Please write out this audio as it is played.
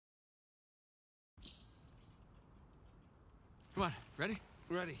Come on, ready?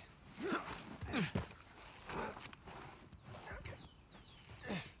 Ready.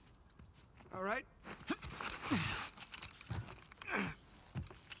 All right.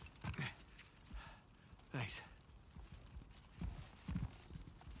 Thanks.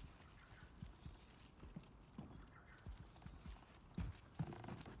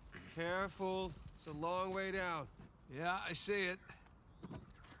 Careful. It's a long way down. Yeah, I see it.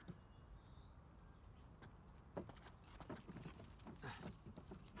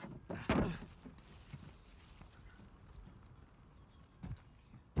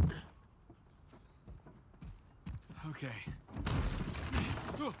 Okay.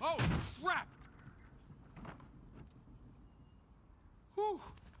 Oh, crap! Whew!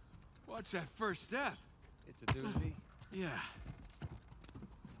 Watch that first step. It's a doozy. Yeah.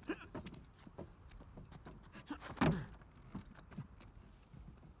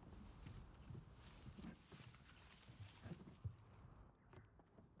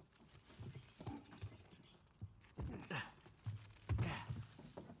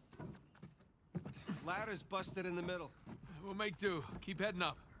 Ladder's busted in the middle. We'll make do. Keep heading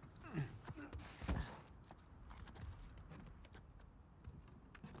up.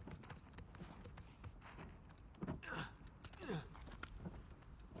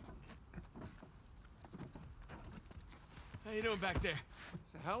 How you doing back there?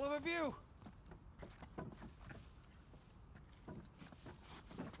 It's a hell of a view.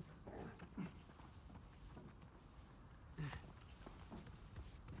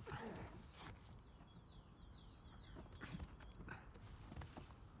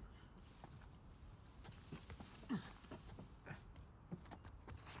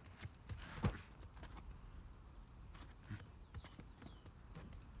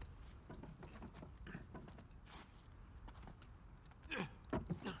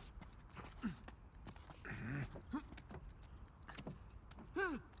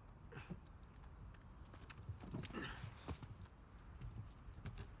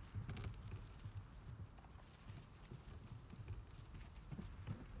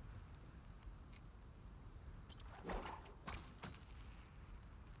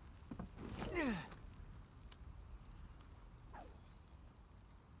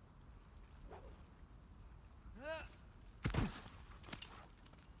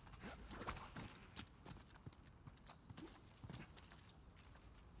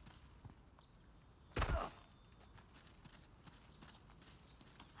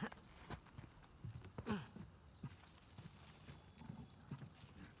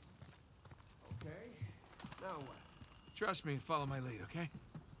 Okay. Now what? Trust me and follow my lead, okay?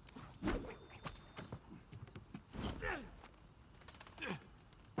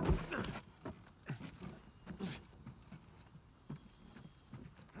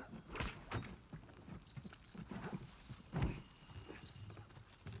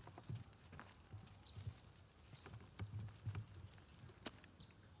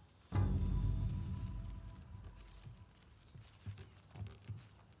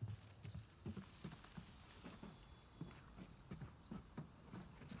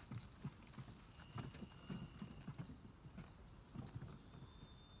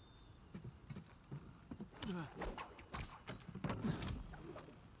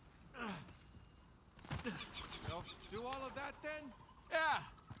 So, do all of that then? Yeah,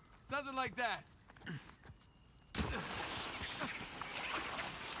 something like that.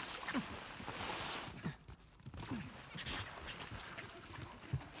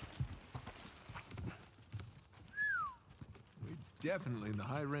 We're definitely in the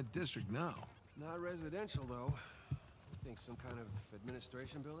high-rent district now. Not residential, though. I think some kind of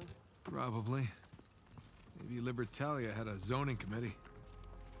administration building? Probably. Maybe Libertalia had a zoning committee.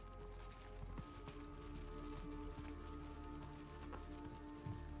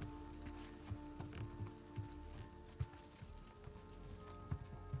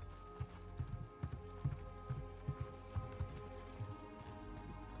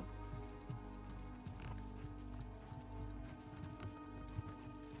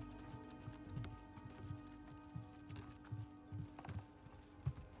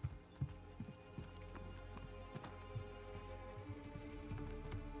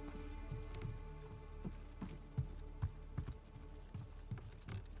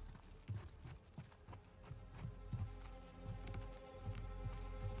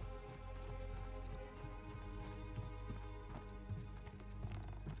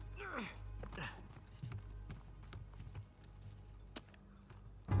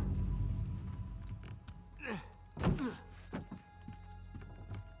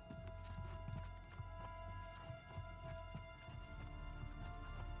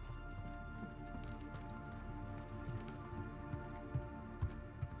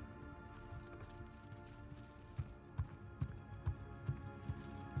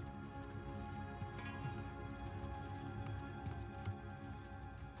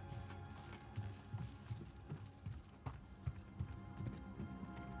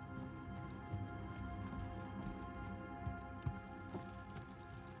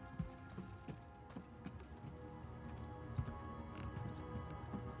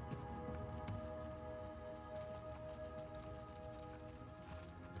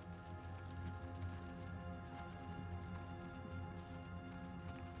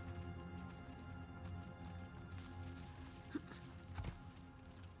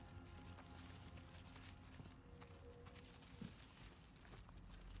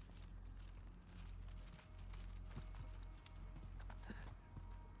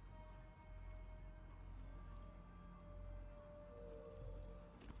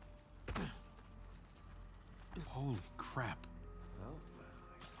 crap. Well,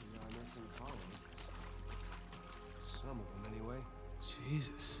 we are missing colonies. Some of them, anyway.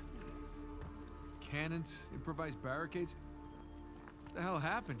 Jesus. Cannons, improvised barricades? What the hell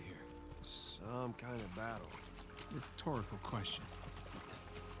happened here? Some kind of battle. Rhetorical question.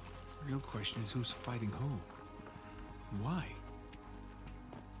 The real question is who's fighting who? And why?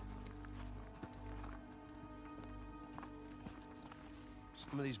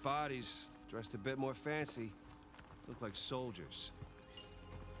 Some of these bodies, dressed a bit more fancy, look like soldiers.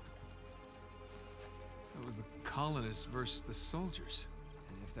 So it was the colonists versus the soldiers.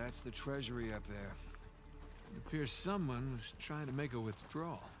 And if that's the treasury up there, It appears someone was trying to make a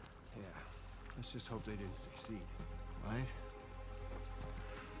withdrawal, yeah, let's just hope they didn't succeed. right?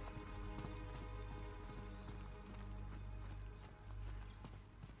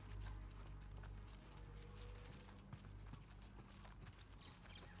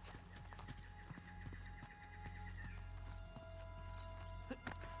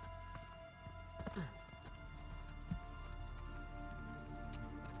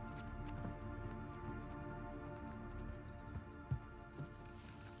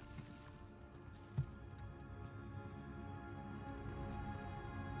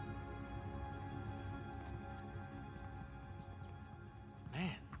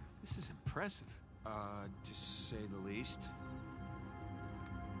 Man, this is impressive. To say the least.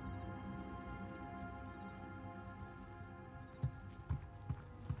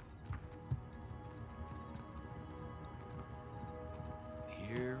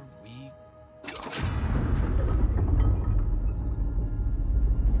 Here we go.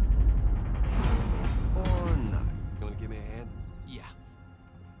 Or not. You wanna give me a hand? Yeah.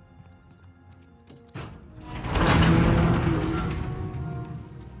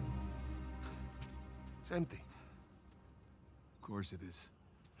 It's empty. Of course it is.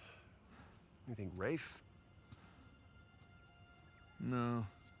 You think Rafe? No.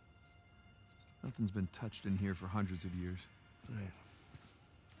 Nothing's been touched in here for hundreds of years. Right.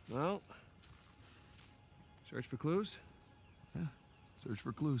 Well, search for clues? Yeah. Search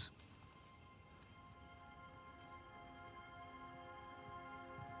for clues.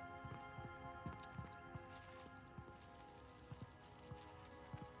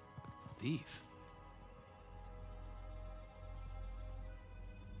 Thief.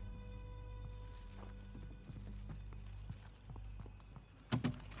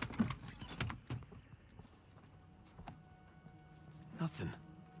 Nothing.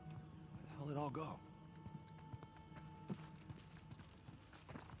 Where the hell did it all go?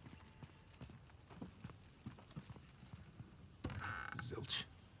 Zilch.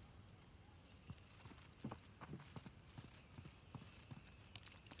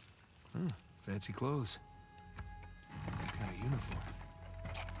 Fancy clothes. Some kind of uniform.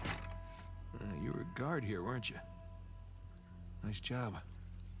 You were a guard here, weren't you? Nice job.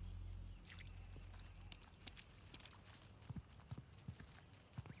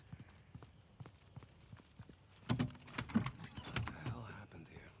 What the hell happened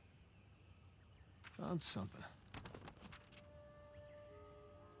here? Found something.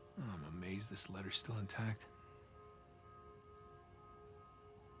 Oh, I'm amazed this letter's still intact.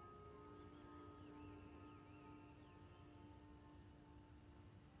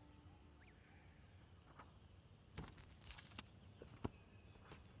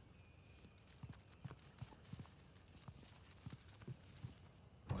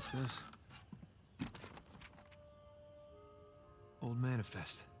 What's this? Old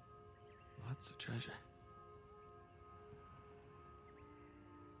manifest. Lots of treasure.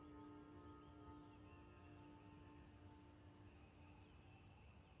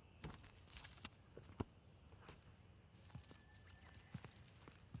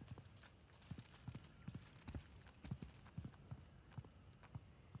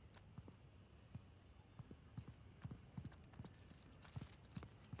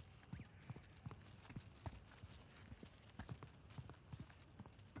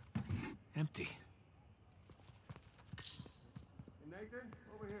 Empty. Hey, Nathan,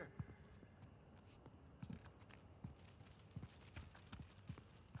 over here.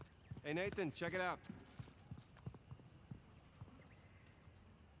 Hey, Nathan, check it out.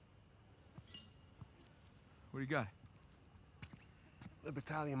 What do you got? The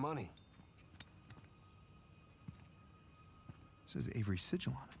battalion money. Says Avery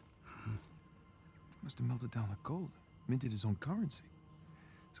sigil on it. Must have melted down the gold. Minted his own currency.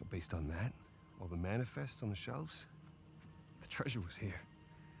 So based on that, all the manifests on the shelves, the treasure was here.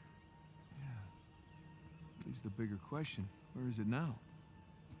 Yeah. Leaves the bigger question. Where is it now?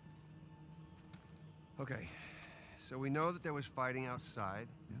 Okay, so we know that there was fighting outside.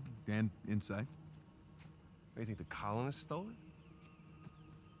 Yeah. Dan inside. You think the colonists stole it?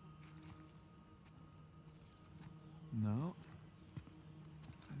 No.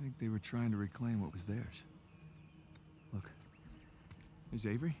 I think they were trying to reclaim what was theirs. Look. There's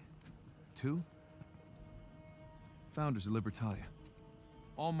Avery. 2. Founders of Libertalia.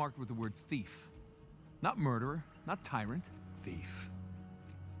 All marked with the word thief. Not murderer, not tyrant. Thief.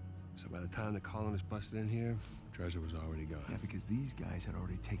 So by the time the colonists busted in here, treasure was already gone. Yeah, because these guys had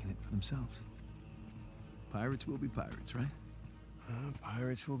already taken it for themselves. Pirates will be pirates, right?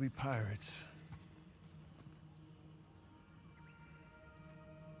 Pirates will be pirates.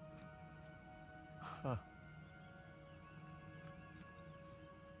 Huh.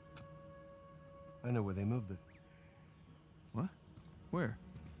 I know where they moved it. What? Where?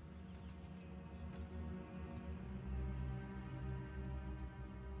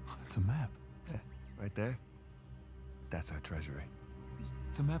 It's a map. Yeah, right there. That's our treasury.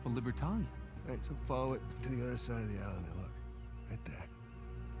 It's a map of Libertalia. Right, so follow it to the other side of the island there, look. Right there.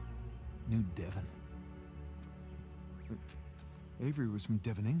 New Devon. But Avery was from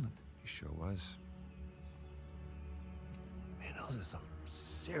Devon, England. He sure was. Man, those are some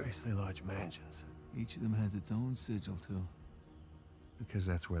seriously large mansions. Each of them has its own sigil, too. Because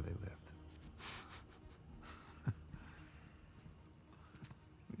that's where they lived.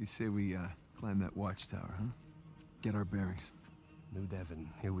 What do you say we, climb that watchtower, huh? Get our bearings. New Devon,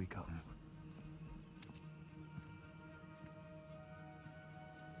 here we come.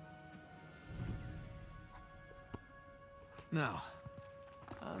 Now,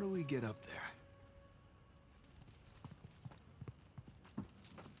 how do we get up there?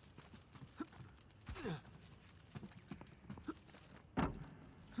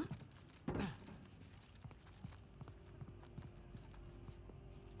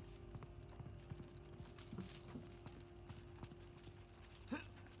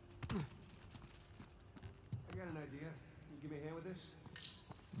 I got an idea. Can you give me a hand with this?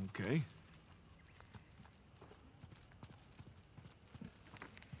 Okay.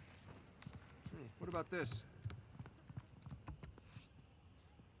 Hey, what about this?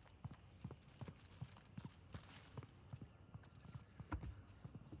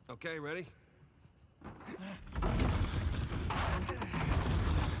 Okay, ready?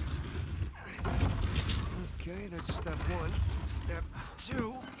 Okay, that's step 1. Step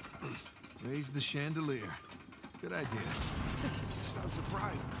 2. Raise the chandelier. Good idea. Sound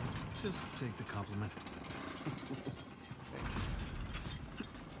surprised. Just take the compliment.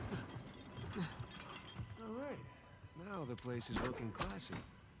 All right. Now the place is looking classy.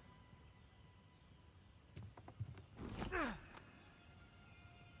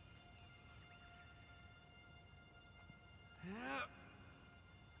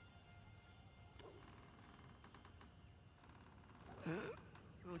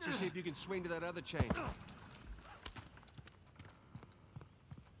 Why don't you see if you can swing to that other chain?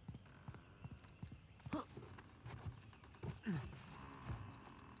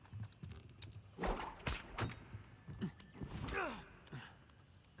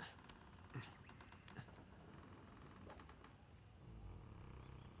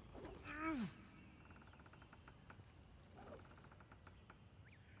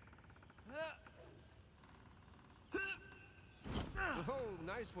 Oh,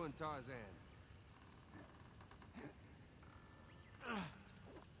 nice one, Tarzan.